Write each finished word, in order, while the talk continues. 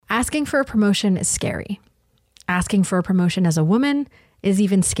Asking for a promotion is scary. Asking for a promotion as a woman is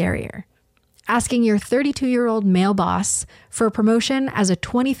even scarier. Asking your 32-year-old male boss for a promotion as a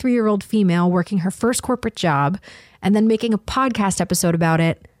 23-year-old female working her first corporate job and then making a podcast episode about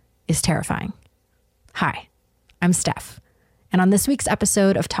it is terrifying. Hi, I'm Steph, and on this week's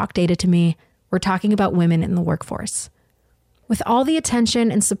episode of Talk Data to Me, we're talking about women in the workforce. With all the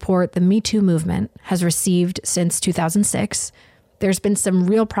attention and support the Me Too movement has received since 2006, there's been some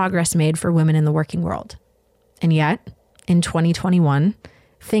real progress made for women in the working world. And yet, in 2021,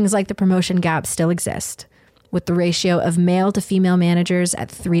 things like the promotion gap still exist, with the ratio of male to female managers at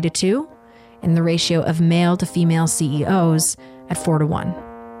 3-2 and the ratio of male to female CEOs at 4-1.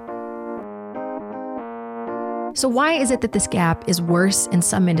 So why is it that this gap is worse in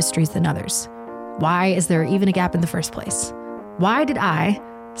some industries than others? Why is there even a gap in the first place? Why did I,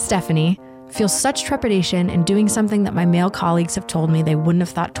 Stephanie, feel such trepidation in doing something that my male colleagues have told me they wouldn't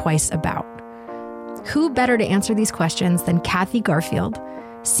have thought twice about? Who better to answer these questions than Kathy Garfield,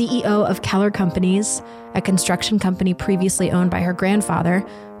 CEO of Keller Companies, a construction company previously owned by her grandfather,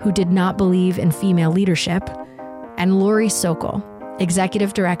 who did not believe in female leadership, and Lori Sokol,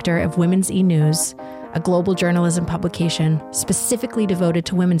 Executive Director of Women's E-News, a global journalism publication specifically devoted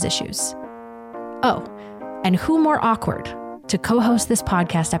to women's issues. Oh, and who more awkward to co-host this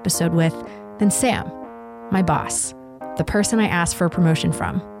podcast episode with than Sam, my boss, the person I asked for a promotion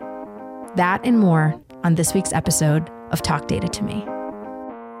from. That and more on this week's episode of Talk Data to Me.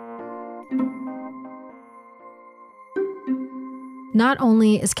 Not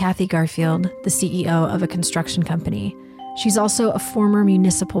only is Kathy Garfield the CEO of a construction company, she's also a former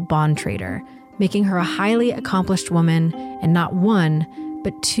municipal bond trader, making her a highly accomplished woman in not one,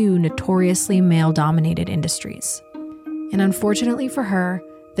 but two notoriously male-dominated industries. And unfortunately for her,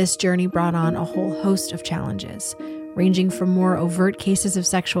 this journey brought on a whole host of challenges, ranging from more overt cases of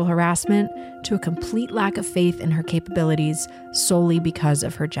sexual harassment to a complete lack of faith in her capabilities solely because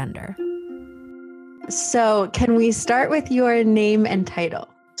of her gender. So can we start with your name and title?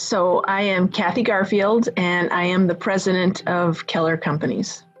 So I am Kathy Garfield, and I am the president of Keller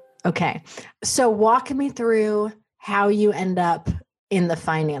Companies. Okay. So walk me through how you end up in the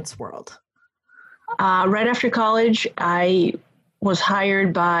finance world. Right after college, I was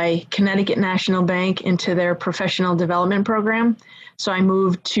hired by Connecticut National Bank into their professional development program. So I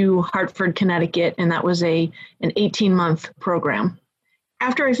moved to Hartford, Connecticut, and that was an 18-month program.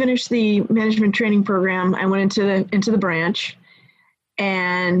 After I finished the management training program, I went into the branch,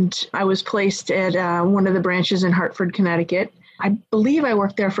 and I was placed at one of the branches in Hartford, Connecticut. I believe I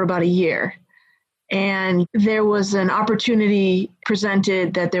worked there for about a year. And there was an opportunity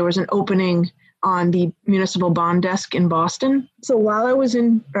presented that there was an opening on the municipal bond desk in Boston. So while I was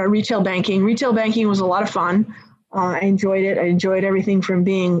in retail banking was a lot of fun. I enjoyed it. I enjoyed everything from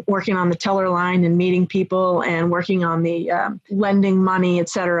working on the teller line and meeting people and working on the lending money, et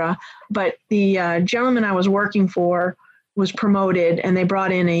cetera. But the gentleman I was working for was promoted, and they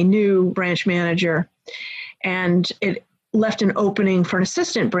brought in a new branch manager, and it left an opening for an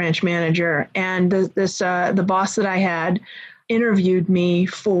assistant branch manager. And the boss that I had interviewed me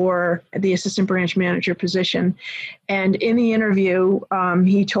for the assistant branch manager position. And in the interview,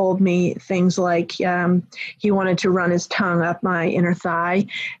 he told me things like he wanted to run his tongue up my inner thigh,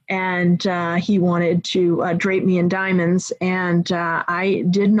 and he wanted to drape me in diamonds. And I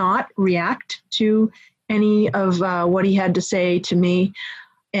did not react to any of what he had to say to me.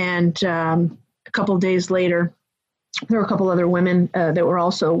 And a couple of days later, there were a couple other women that were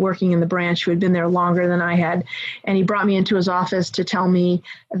also working in the branch who had been there longer than I had. And he brought me into his office to tell me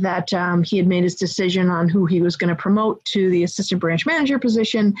that he had made his decision on who he was going to promote to the assistant branch manager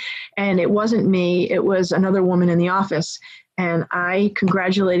position. And it wasn't me, it was another woman in the office. And I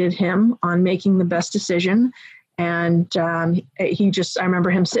congratulated him on making the best decision. And I remember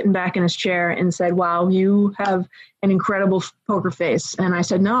him sitting back in his chair and said, "Wow, you have an incredible poker face." And I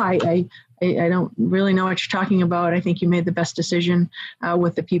said, "No, I don't really know what you're talking about. I think you made the best decision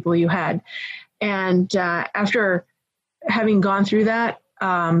with the people you had." And after having gone through that,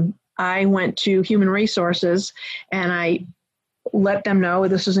 I went to Human Resources, and I let them know,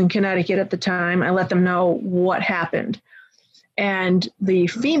 this was in Connecticut at the time, I let them know what happened. And the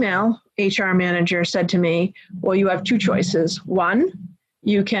female HR manager said to me, "Well, you have two choices. One,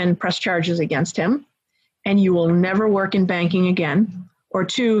 you can press charges against him, and you will never work in banking again. Or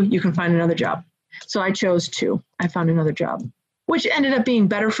two, you can find another job." So I chose two. I found another job, which ended up being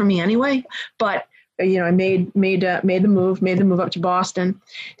better for me anyway. But I made the move up to Boston,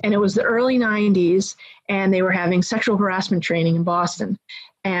 and it was the early 90s, and they were having sexual harassment training in Boston.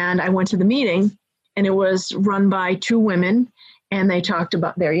 And I went to the meeting, and it was run by two women, And they talked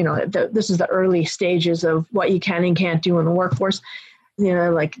about this is the early stages of what you can and can't do in the workforce.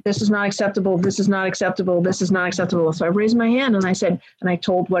 Like, this is not acceptable. This is not acceptable. This is not acceptable. So I raised my hand and I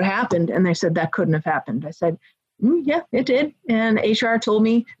told what happened. And they said, that couldn't have happened. I said, yeah, it did. And HR told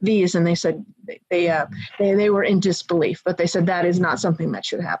me these, and they said they were in disbelief, but they said that is not something that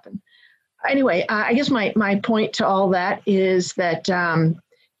should happen. Anyway, I guess my point to all that is that,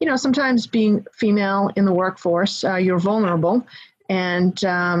 sometimes being female in the workforce, you're vulnerable, and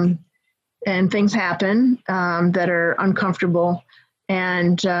things happen that are uncomfortable,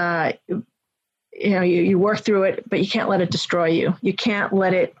 and you work through it, but you can't let it destroy you. You can't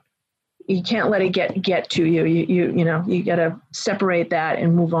let it get to you. You got to separate that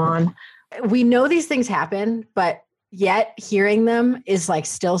and move on. We know these things happen, but yet hearing them is like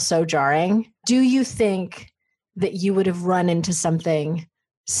still so jarring. Do you think that you would have run into something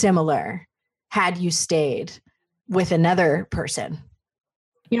similar had you stayed with another person?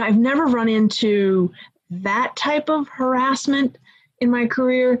 I've never run into that type of harassment in my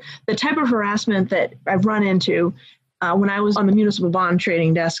career. The type of harassment that I've run into when I was on the municipal bond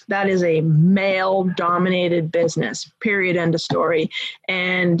trading desk, that is a male-dominated business, period, end of story.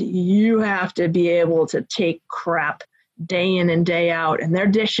 And you have to be able to take crap day in and day out, and they're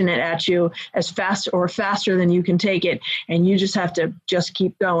dishing it at you as fast or faster than you can take it, and you just have to just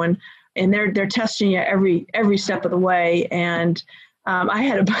keep going. And they're testing you every step of the way. And I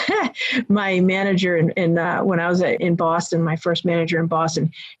had my manager in when I was in Boston, my first manager in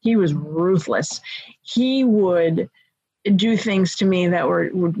Boston, he was ruthless. He would do things to me that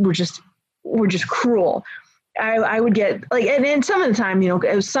were just cruel. I would get and some of the time,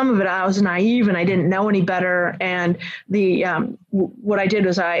 some of it I was naive and I didn't know any better. And what I did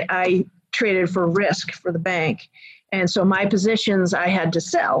was I traded for risk for the bank. And so my positions I had to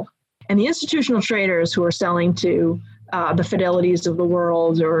sell. And the institutional traders who are selling to the Fidelities of the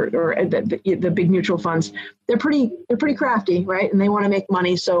world or the big mutual funds, they're pretty crafty, right? And they want to make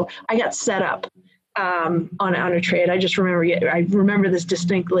money. So I got set up on a trade. I remember this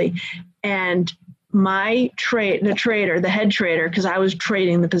distinctly. And the head trader, because I was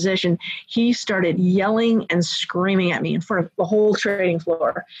trading the position, he started yelling and screaming at me in front of the whole trading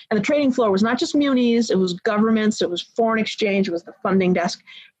floor. And the trading floor was not just munis, it was governments, it was foreign exchange, it was the funding desk.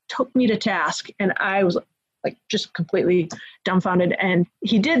 Took me to task, and I was just completely dumbfounded. And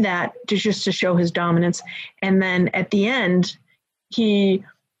he did that just to show his dominance. And then at the end, he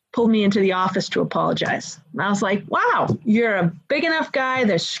pulled me into the office to apologize. And I was like, wow, you're a big enough guy.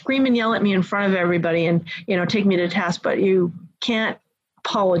 They're screaming, yell at me in front of everybody and, take me to task, but you can't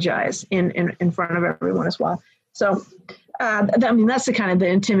apologize in front of everyone as well. So, that's the kind of the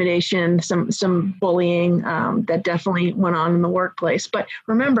intimidation, some bullying that definitely went on in the workplace. But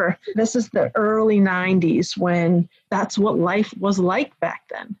remember, this is the early 90s when that's what life was like back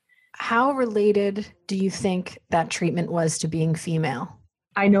then. How related do you think that treatment was to being female?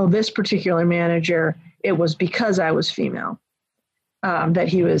 I know this particular manager, it was because I was female, that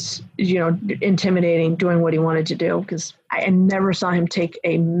he was, intimidating, doing what he wanted to do, because I never saw him take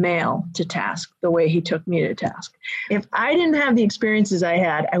a male to task the way he took me to task. If I didn't have the experiences I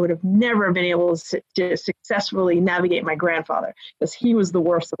had, I would have never been able to successfully navigate my grandfather, because he was the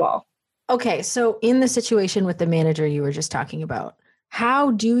worst of all. Okay, so in the situation with the manager you were just talking about,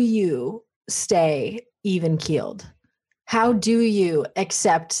 how do you stay even-keeled? How do you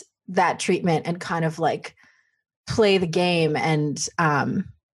accept that treatment and kind of play the game and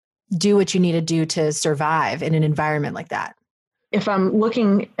do what you need to do to survive in an environment like that? If I'm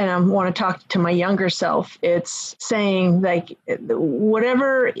looking and I want to talk to my younger self, it's saying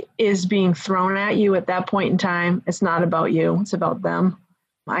whatever is being thrown at you at that point in time, it's not about you, it's about them.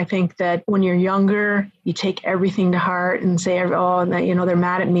 I think that when you're younger, you take everything to heart and say, they're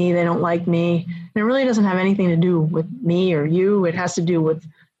mad at me, they don't like me. And it really doesn't have anything to do with me or you. It has to do with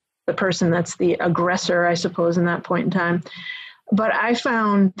the person that's the aggressor, I suppose, in that point in time. But I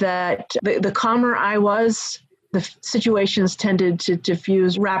found that the calmer I was, the situations tended to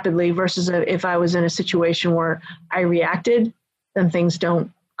diffuse rapidly versus if I was in a situation where I reacted, then things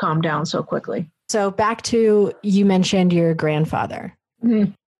don't calm down so quickly. So back to, you mentioned your grandfather.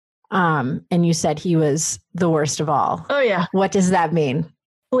 Mm-hmm. And you said he was the worst of all. Oh, yeah. What does that mean?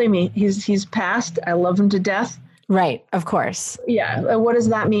 Believe me, he's passed. I love him to death. Right, of course. Yeah. What does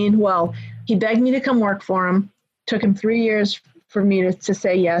that mean? Well, he begged me to come work for him. Took him 3 years for me to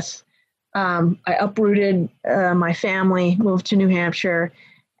say yes. I uprooted my family, moved to New Hampshire.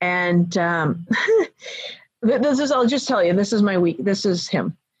 And I'll just tell you, this is my week. This is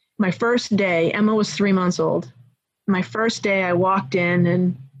him. My first day, Emma was 3 months old. My first day I walked in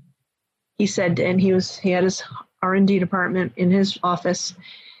and he said, and he had his R&D department in his office.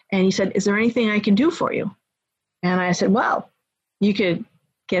 And he said, "Is there anything I can do for you?" And I said, "Well, you could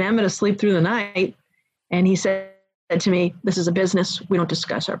get Emma to sleep through the night." And he said to me, "This is a business. We don't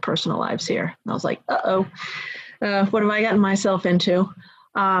discuss our personal lives here." And I was like, uh-oh, what have I gotten myself into?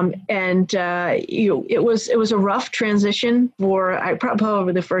 It was a rough transition for probably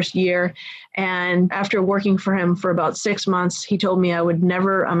over the first year. And after working for him for about 6 months, he told me I would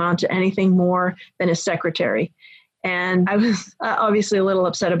never amount to anything more than his secretary. And I was obviously a little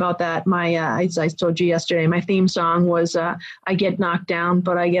upset about that. As I told you yesterday, my theme song was "I get knocked down,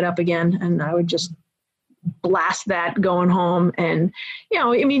 but I get up again." And I would just blast that going home. And,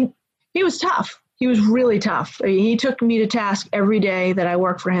 he was tough. He was really tough. He took me to task every day that I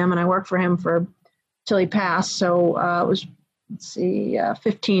worked for him, and I worked for him till he passed. So it was,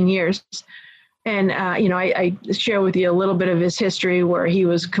 15 years. And, I share with you a little bit of his history where he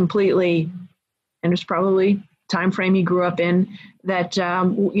was completely, and it's probably time frame he grew up in, that,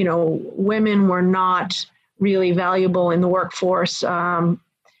 women were not really valuable in the workforce.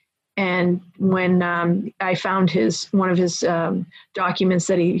 And when I found one of his documents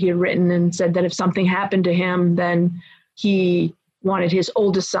that he had written and said that if something happened to him, then he wanted his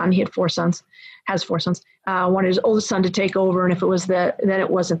oldest son, he had 4 sons, has 4 sons, wanted his oldest son to take over. And if it was then it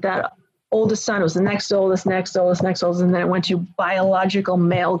wasn't that oldest son, it was the next oldest, and then it went to biological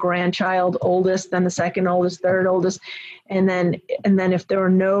male grandchild oldest, then the second oldest, third oldest. And then if there were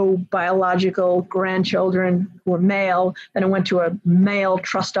no biological grandchildren who were male, then it went to a male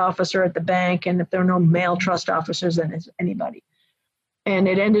trust officer at the bank. And if there were no male trust officers, then it's anybody. And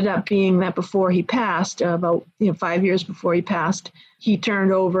it ended up being that before he passed, about 5 years before he passed, he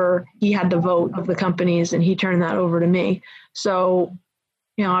had the vote of the companies, and he turned that over to me. So,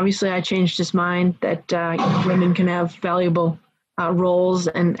 obviously I changed his mind that women can have valuable roles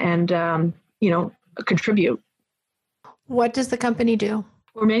and contribute. What does the company do?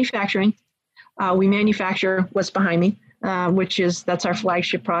 We're manufacturing. We manufacture what's behind me, that's our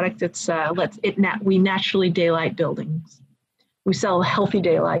flagship product. It's we naturally daylight buildings. We sell healthy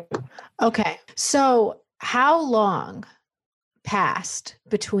daylight. Okay. So how long passed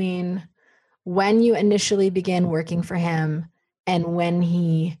between when you initially began working for him and when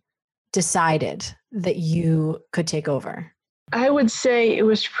he decided that you could take over? I would say it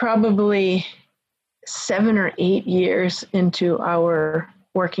was probably 7 or 8 years into our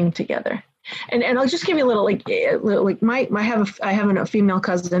working together. And I'll just give you a little, I have a female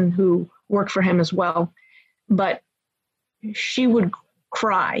cousin who worked for him as well, but she would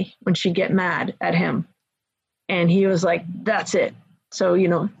cry when she'd get mad at him. And he was like, "That's it." So,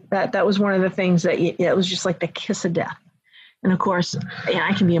 that was one of the things that it was just like the kiss of death. And of course,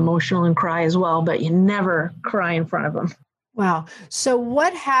 I can be emotional and cry as well, but you never cry in front of them. Wow. So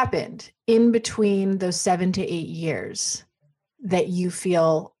what happened in between those 7 to 8 years that you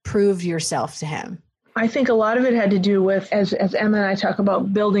feel proved yourself to him? I think a lot of it had to do with, as Emma and I talk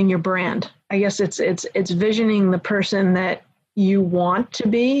about, building your brand. I guess it's visioning the person that you want to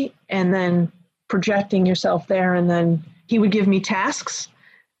be and then projecting yourself there. And then he would give me tasks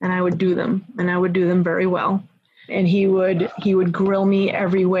and I would do them, and I would do them very well. And he would grill me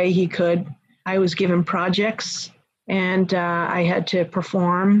every way he could. I was given projects, and I had to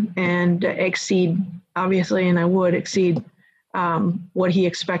perform and exceed, obviously, and I would exceed what he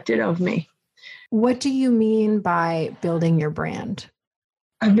expected of me. What do you mean by building your brand?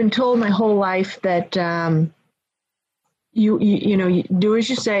 I've been told my whole life that you do as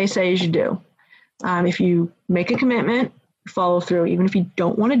you say as you do. If you make a commitment, follow through, even if you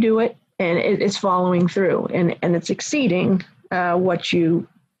don't want to do it. And it's following through, and it's exceeding what you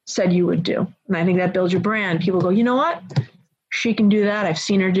said you would do. And I think that builds your brand. People go, "You know what? She can do that. I've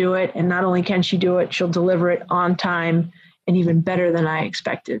seen her do it. And not only can she do it, she'll deliver it on time and even better than I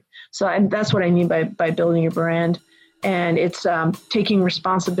expected." So that's what I mean by building your brand. And it's taking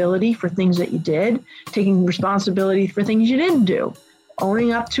responsibility for things that you did, taking responsibility for things you didn't do,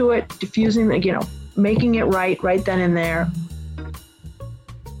 owning up to it, diffusing, making it right then and there.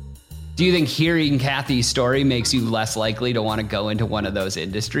 Do you think hearing Kathy's story makes you less likely to want to go into one of those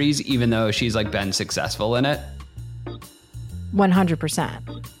industries, even though she's been successful in it?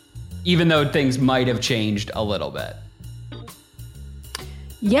 100%. Even though things might have changed a little bit.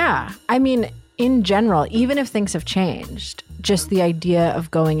 Yeah. I mean, in general, even if things have changed, just the idea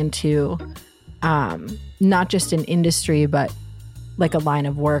of going into not just an industry, but like a line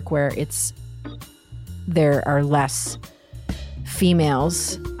of work where there are less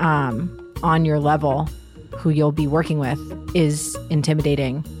females on your level who you'll be working with is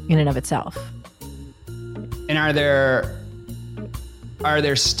intimidating in and of itself. And are there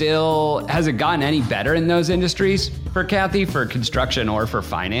has it gotten any better in those industries for Kathy, for construction or for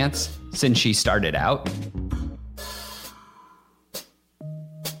finance, since she started out?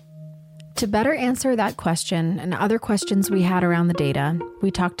 To better answer that question and other questions we had around the data,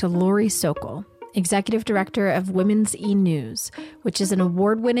 we talked to Lori Sokol, Executive Director of Women's E-News, which is an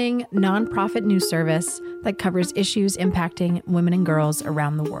award-winning nonprofit news service that covers issues impacting women and girls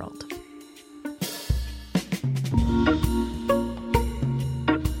around the world.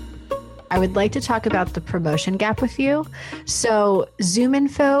 I would like to talk about the promotion gap with you. So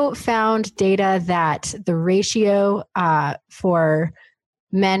ZoomInfo found data that the ratio for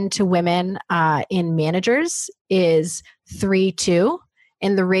men to women in managers is 3:2,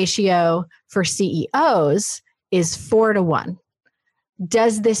 and the ratio for CEOs is 4:1.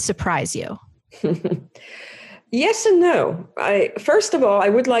 Does this surprise you? Yes and no. First of all, I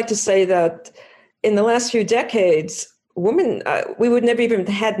would like to say that in the last few decades, women, we would never even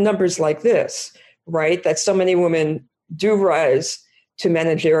had numbers like this, right? That so many women do rise to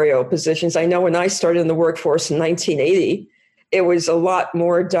managerial positions. I know when I started in the workforce in 1980, it was a lot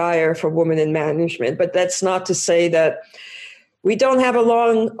more dire for women in management, but that's not to say that we don't have a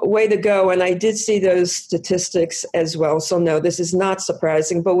long way to go. And I did see those statistics as well. So no, this is not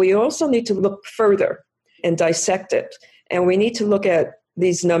surprising, but we also need to look further and dissect it. And we need to look at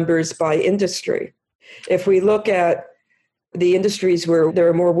these numbers by industry. If we look at the industries where there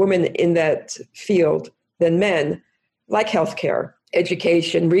are more women in that field than men, like healthcare,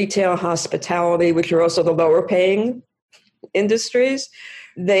 education, retail, hospitality, which are also the lower paying industries,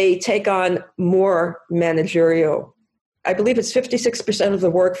 they take on more managerial. I believe it's 56% of the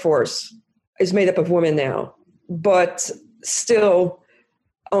workforce is made up of women now, but still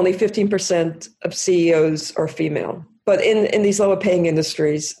only 15% of CEOs are female. But in these lower paying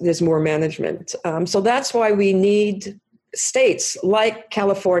industries, there's more management. So that's why we need states like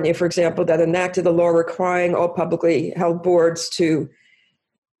California, for example, that enacted a law requiring all publicly held boards to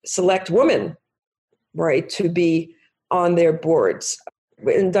select women, right, to be on their boards.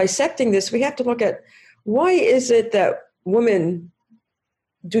 In dissecting this, we have to look at why is it that women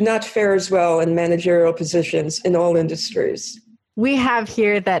do not fare as well in managerial positions in all industries? We have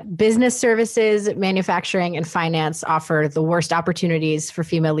here that business services, manufacturing, and finance offer the worst opportunities for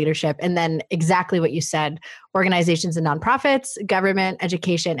female leadership. And then exactly what you said, organizations and nonprofits, government,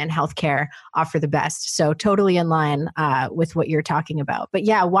 education, and healthcare offer the best. So totally in line with what you're talking about. But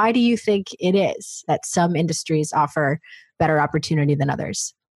yeah, why do you think it is that some industries offer better opportunity than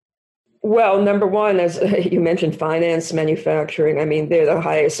others? Well, number one, as you mentioned, finance, manufacturing, I mean, they're the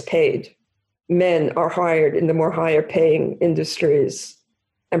highest paid. Men are hired in the more higher paying industries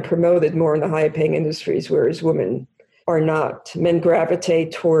and promoted more in the higher paying industries, whereas women are not. Men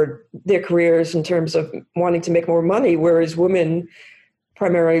gravitate toward their careers in terms of wanting to make more money, whereas women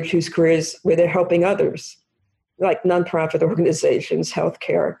primarily choose careers where they're helping others, like nonprofit organizations,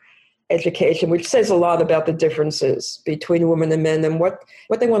 healthcare, education, which says a lot about the differences between women and men and what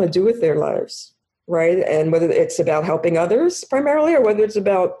they want to do with their lives, right? And whether it's about helping others primarily or whether it's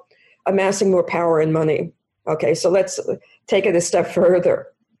about amassing more power and money. Okay, so let's take it a step further.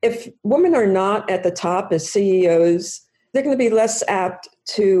 If women are not at the top as CEOs, they're going to be less apt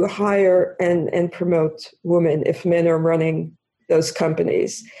to hire and promote women if men are running those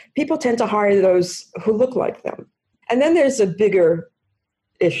companies. People tend to hire those who look like them. And then there's a bigger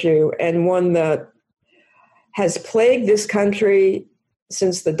issue, and one that has plagued this country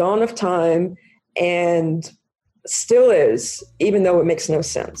since the dawn of time and still is, even though it makes no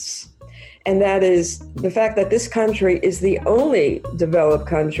sense. And that is the fact that this country is the only developed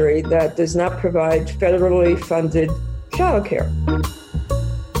country that does not provide federally funded childcare.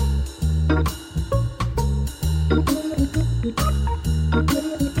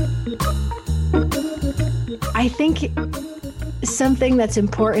 I think something that's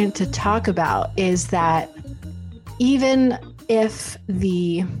important to talk about is that even if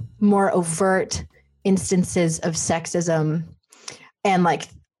the more overt instances of sexism and like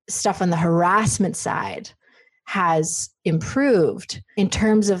stuff on the harassment side has improved in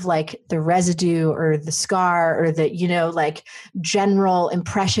terms of like the residue or the scar or the, like general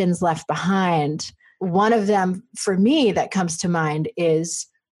impressions left behind. One of them for me that comes to mind is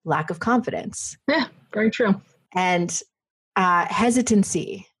lack of confidence. Yeah, very true. And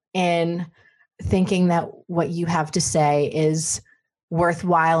hesitancy in thinking that what you have to say is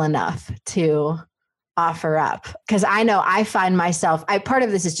worthwhile enough to offer up. Because I know I find myself, part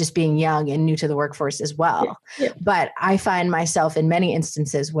of this is just being young and new to the workforce as well. Yeah. But I find myself in many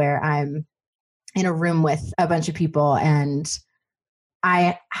instances where I'm in a room with a bunch of people and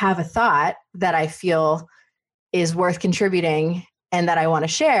I have a thought that I feel is worth contributing. and that I want to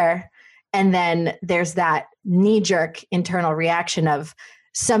share. And then there's that knee-jerk internal reaction of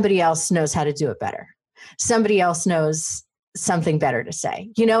somebody else knows how to do it better. Somebody else knows something better to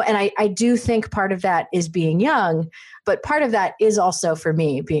say, and I do think part of that is being young, but part of that is also for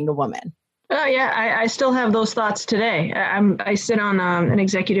me being a woman. Oh yeah, I still have those thoughts today. I sit on an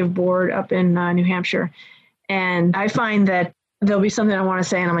executive board up in New Hampshire, and I find that there'll be something I want to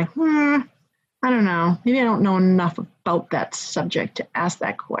say, and I'm like, I don't know. Maybe I don't know enough about that subject to ask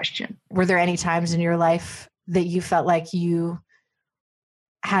that question. Were there any times in your life that you felt like you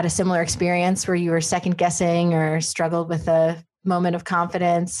had a similar experience where you were second guessing or struggled with a moment of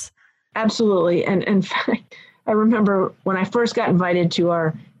confidence? Absolutely. And in fact, I remember when I first got invited to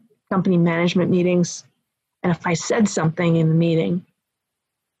our company management meetings, and if I said something in the meeting,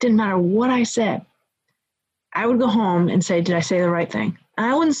 didn't matter what I said, I would go home and say, did I say the right thing? And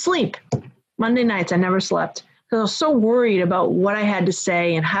I wouldn't sleep. Monday nights, I never slept because I was so worried about what I had to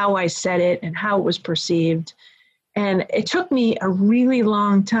say and how I said it and how it was perceived. And it took me a really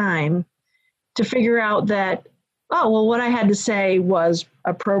long time to figure out that, what I had to say was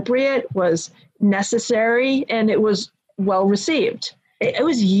appropriate, was necessary, and it was well received. It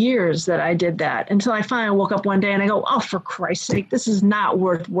was years that I did that until I finally woke up one day and I go, for Christ's sake, this is not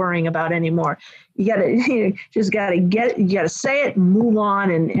worth worrying about anymore. You gotta say it and move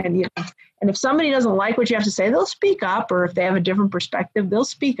on. And if somebody doesn't like what you have to say, they'll speak up, or if they have a different perspective, they'll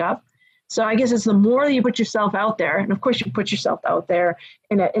speak up. So I guess it's the more you put yourself out there, and of course you put yourself out there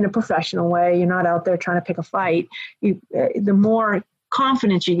in a professional way. You're not out there trying to pick a fight. The more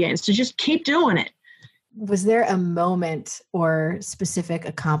confidence you gain. So just keep doing it. Was there a moment or specific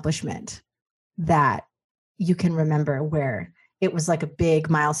accomplishment that you can remember where it was like a big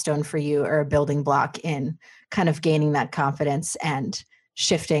milestone for you or a building block in kind of gaining that confidence and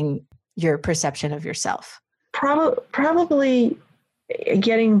shifting your perception of yourself? Probably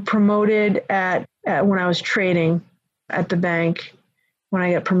getting promoted at when I was trading at the bank. When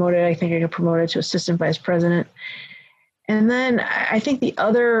I got promoted, I think I got promoted to assistant vice president. And then I think the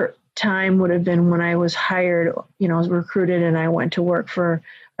other time would have been when I was hired, I was recruited and I went to work for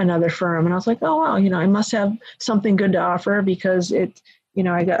another firm. And I was like, oh, wow, I must have something good to offer because I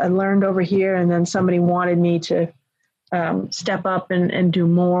learned over here, and then somebody wanted me to step up and do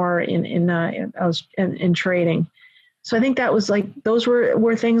more in trading. So I think that was like, those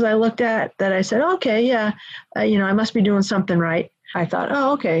were things I looked at that I said, okay, yeah, I must be doing something right. I thought,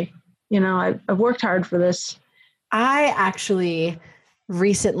 oh, okay, I've worked hard for this. I actually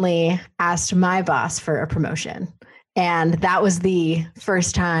recently asked my boss for a promotion, and that was the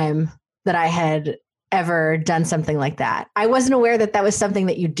first time that I had ever done something like that. I wasn't aware that that was something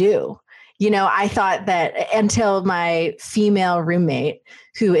that you do. I thought that until my female roommate,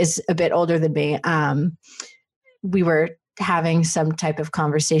 who is a bit older than me, we were having some type of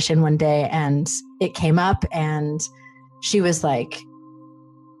conversation one day and it came up and she was like,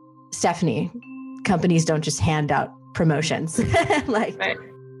 Stephanie, companies don't just hand out promotions. Right.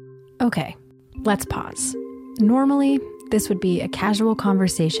 Okay, let's pause. Normally, this would be a casual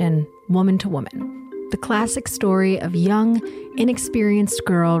conversation, woman to woman. The classic story of young, inexperienced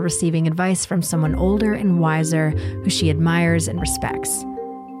girl receiving advice from someone older and wiser who she admires and respects.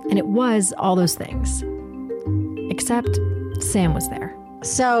 And it was all those things. Except Sam was there.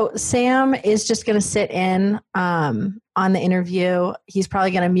 So Sam is just going to sit in on the interview. He's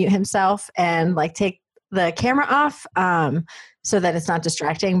probably going to mute himself and take the camera off so that it's not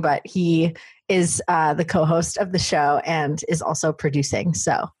distracting, but he is the co-host of the show and is also producing.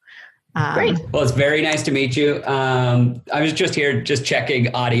 So great. Well, it's very nice to meet you. I was just here just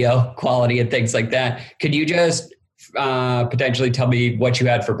checking audio quality and things like that. Could you just potentially tell me what you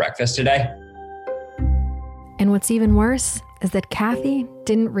had for breakfast today? And what's even worse is that Kathy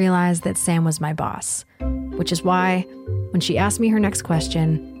didn't realize that Sam was my boss, which is why when she asked me her next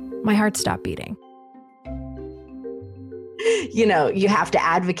question, my heart stopped beating. You have to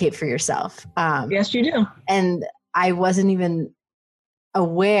advocate for yourself. Yes, you do. And I wasn't even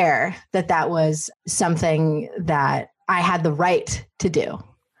aware that that was something that I had the right to do.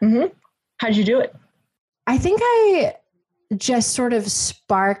 Mm-hmm. How'd you do it? I think I just sort of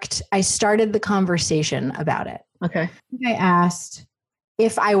I started the conversation about it. Okay. I asked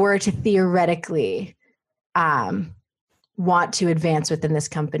if I were to theoretically want to advance within this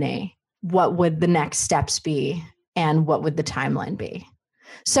company, what would the next steps be and what would the timeline be?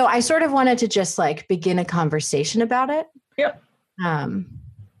 So I sort of wanted to just begin a conversation about it. Yep.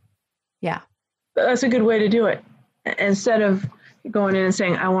 Yeah. That's a good way to do it. Instead of going in and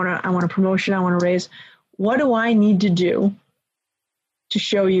saying, I want a promotion, I want to raise, what do I need to do to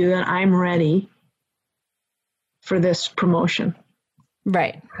show you that I'm ready for this promotion?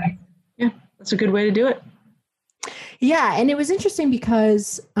 Right. Yeah, that's a good way to do it. Yeah. And it was interesting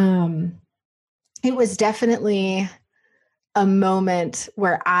because it was definitely a moment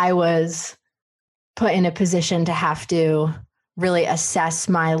where I was put in a position to have to really assess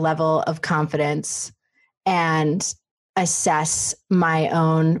my level of confidence and assess my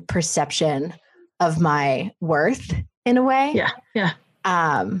own perception of my worth in a way. Yeah. Yeah.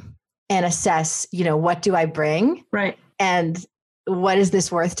 And assess, what do I bring? Right. And what is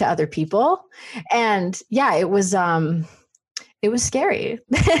this worth to other people? And yeah, it was scary.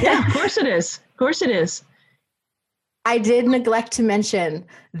 Yeah, of course it is. Of course it is. I did neglect to mention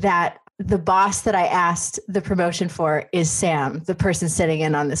that the boss that I asked the promotion for is Sam, the person sitting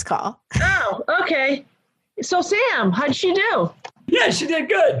in on this call. Oh, okay. So Sam, how'd she do? Yeah, she did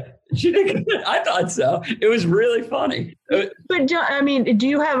good. She did good. I thought so. It was really funny. But do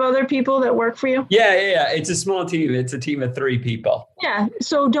you have other people that work for you? Yeah. It's a small team. It's a team of 3 people. Yeah.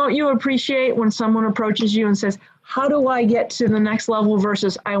 So don't you appreciate when someone approaches you and says, how do I get to the next level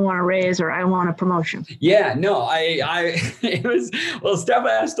versus I want a raise or I want a promotion? Yeah, no, Steph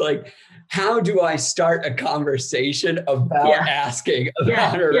asked, like, how do I start a conversation about asking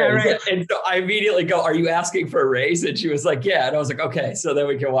about a raise? Right. And so I immediately go, are you asking for a raise? And she was like, yeah. And I was like, okay, so then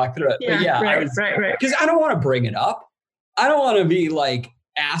we can walk through it. Yeah, but yeah, right. Because I don't want to bring it up. I don't want to be like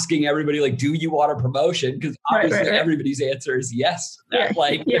asking everybody, like, do you want a promotion? Because obviously everybody's answer is yes.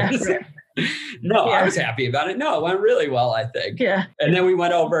 No, I was happy about it. No, it went really well, I think. Yeah. And then we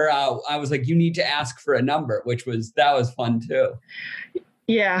went over, I was like, you need to ask for a number, that was fun too.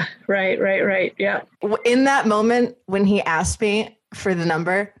 Yeah, right. Yeah. In that moment when he asked me for the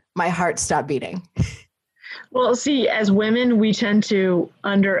number, my heart stopped beating. Well, see, as women, we tend to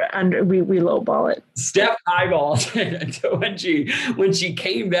we lowball it. Steph eyeballed it until when she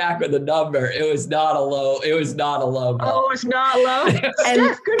came back with a number, it was not a low. It was not a low ball. Oh, it's not low.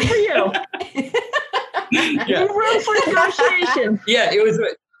 Steph, good for you. Yeah. Room for negotiation. Yeah,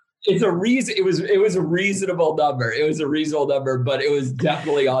 it's a reason. It was a reasonable number. It was a reasonable number, but it was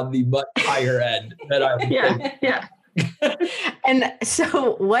definitely on the much higher end that I would think. Yeah. And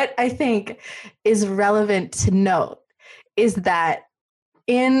so what I think is relevant to note is that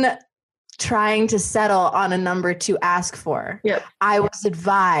in trying to settle on a number to ask for, I was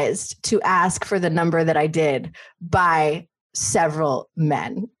advised to ask for the number that I did by several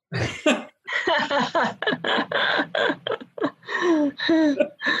men.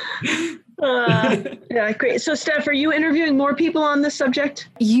 Yeah, great. So, Steph, are you interviewing more people on this subject?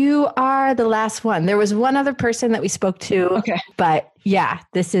 You are the last one. There was one other person that we spoke to. Okay. But yeah,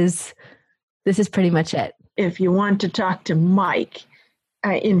 this is pretty much it. If you want to talk to Mike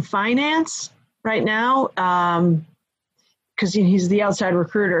in finance right now, because he's the outside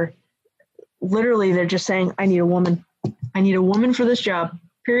recruiter, literally they're just saying, I need a woman. I need a woman for this job.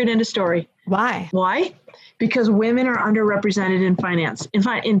 Period. End of story. Why? Because women are underrepresented in finance. In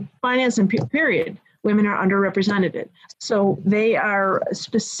finance and period, women are underrepresented. So they are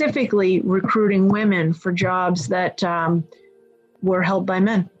specifically recruiting women for jobs that were held by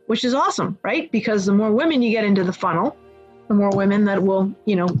men, which is awesome, right? Because the more women you get into the funnel, the more women that will,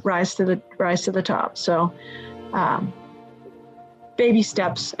 rise to the top. So baby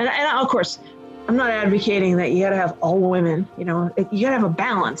steps. And of course, I'm not advocating that you got to have all women, you got to have a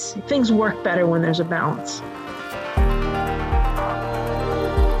balance. Things work better when there's a balance.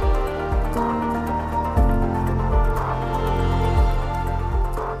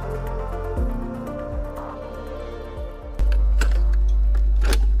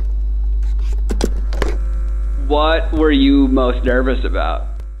 What were you most nervous about?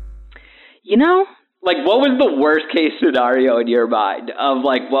 Like, what was the worst case scenario in your mind of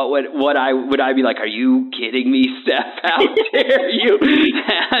like, would I be like, are you kidding me, Steph? How dare you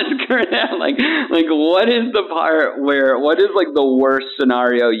ask her that? Like, what is the part what is like the worst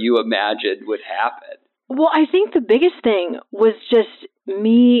scenario you imagined would happen? Well, I think the biggest thing was just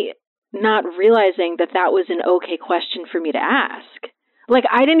me not realizing that was an okay question for me to ask. Like,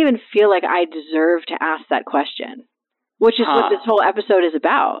 I didn't even feel like I deserved to ask that question, which is what this whole episode is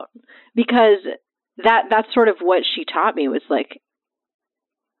about. Because that's sort of what she taught me, was like,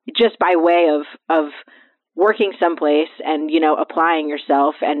 just by way of working someplace and, applying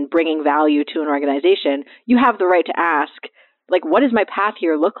yourself and bringing value to an organization, you have the right to ask, like, what does my path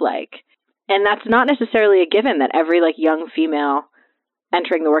here look like? And that's not necessarily a given that every like young female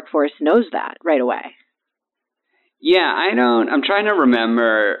entering the workforce knows that right away. Yeah, I'm trying to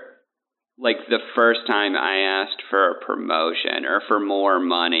remember like the first time I asked for a promotion or for more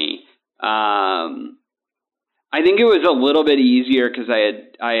money. I think it was a little bit easier because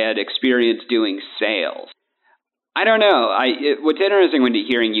I had experience doing sales. I don't know. What's interesting when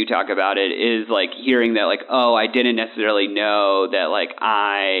hearing you talk about it is like hearing that like, oh, I didn't necessarily know that like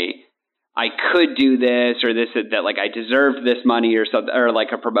I could do this or this, that like I deserved this money or something, or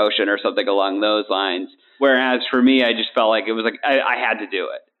like a promotion or something along those lines. Whereas for me, I just felt like it was like I had to do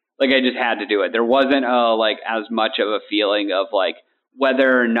it. Like I just had to do it. There wasn't like as much of a feeling of like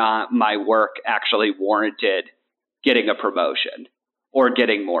whether or not my work actually warranted getting a promotion or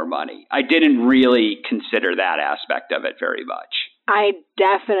getting more money. I didn't really consider that aspect of it very much. I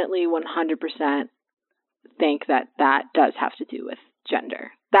definitely 100% think that does have to do with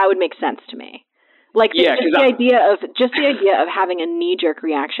gender. That would make sense to me. Like the idea of having a knee-jerk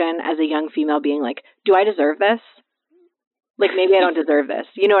reaction as a young female being like, do I deserve this? Like maybe I don't deserve this.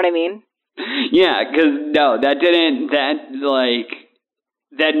 You know what I mean? Yeah, because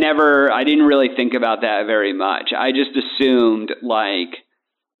I didn't really think about that very much. I just assumed like,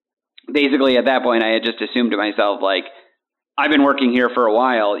 basically at that point I had just assumed to myself like, I've been working here for a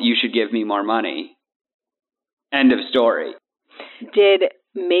while, you should give me more money. End of story. Did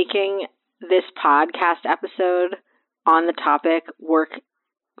making this podcast episode on the topic work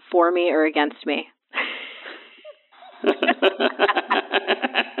for me or against me? I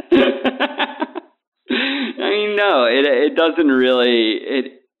mean, no, it doesn't really,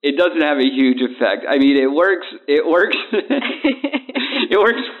 it doesn't have a huge effect. I mean, it works it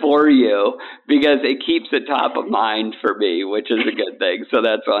works for you because it keeps it top of mind for me, which is a good thing. So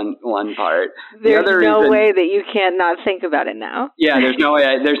that's one part. There's no way that you can't not think about it now. Yeah, there's no way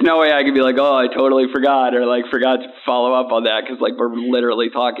I could be like, oh, I totally forgot, or like forgot to follow up on that because like we're literally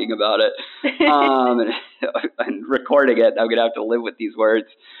talking about it and recording it. I'm gonna have to live with these words.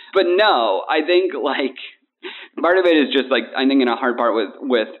 But no, I think like part of it is just like, I think in a hard part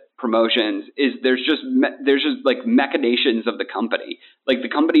with promotions is there's just like machinations of the company. Like the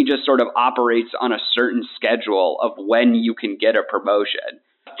company just sort of operates on a certain schedule of when you can get a promotion.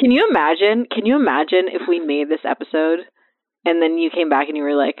 Can you imagine if we made this episode and then you came back and you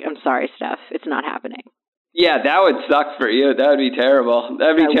were like, I'm sorry, Steph, it's not happening. Yeah, that would suck for you. That would be terrible.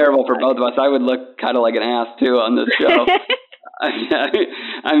 That would be terrible for both of us. I would look kind of like an ass too on this show.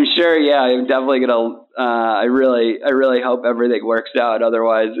 I'm sure. Yeah, I'm definitely gonna. I really hope everything works out.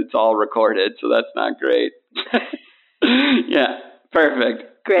 Otherwise, it's all recorded, so that's not great. Yeah,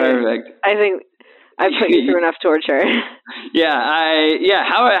 perfect. Great. Perfect. I think I put you through enough torture. Yeah.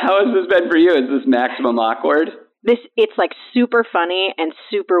 How has this been for you? Is this maximum awkward? It's like super funny and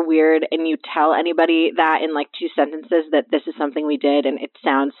super weird, and you tell anybody that in like 2 sentences that this is something we did and it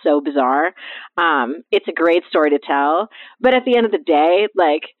sounds so bizarre. It's a great story to tell, but at the end of the day,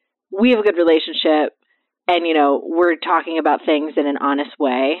 like we have a good relationship and, you know, we're talking about things in an honest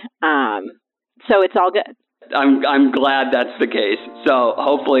way. So it's all good. I'm glad that's the case. So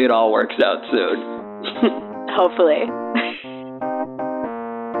hopefully it all works out soon. Hopefully.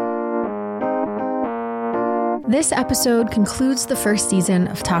 This episode concludes the first season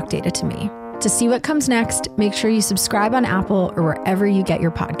of Talk Data to Me. To see what comes next, make sure you subscribe on Apple or wherever you get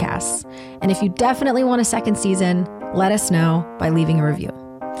your podcasts. And if you definitely want a second season, let us know by leaving a review.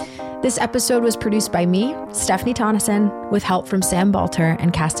 This episode was produced by me, Stephanie Tonneson, with help from Sam Balter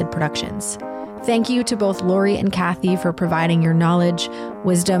and Casted Productions. Thank you to both Lori and Kathy for providing your knowledge,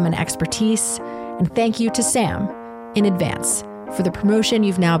 wisdom, and expertise. And thank you to Sam in advance for the promotion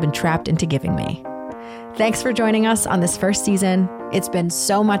you've now been trapped into giving me. Thanks for joining us on this first season. It's been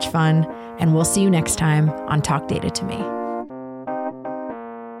so much fun, and we'll see you next time on Talk Data to Me.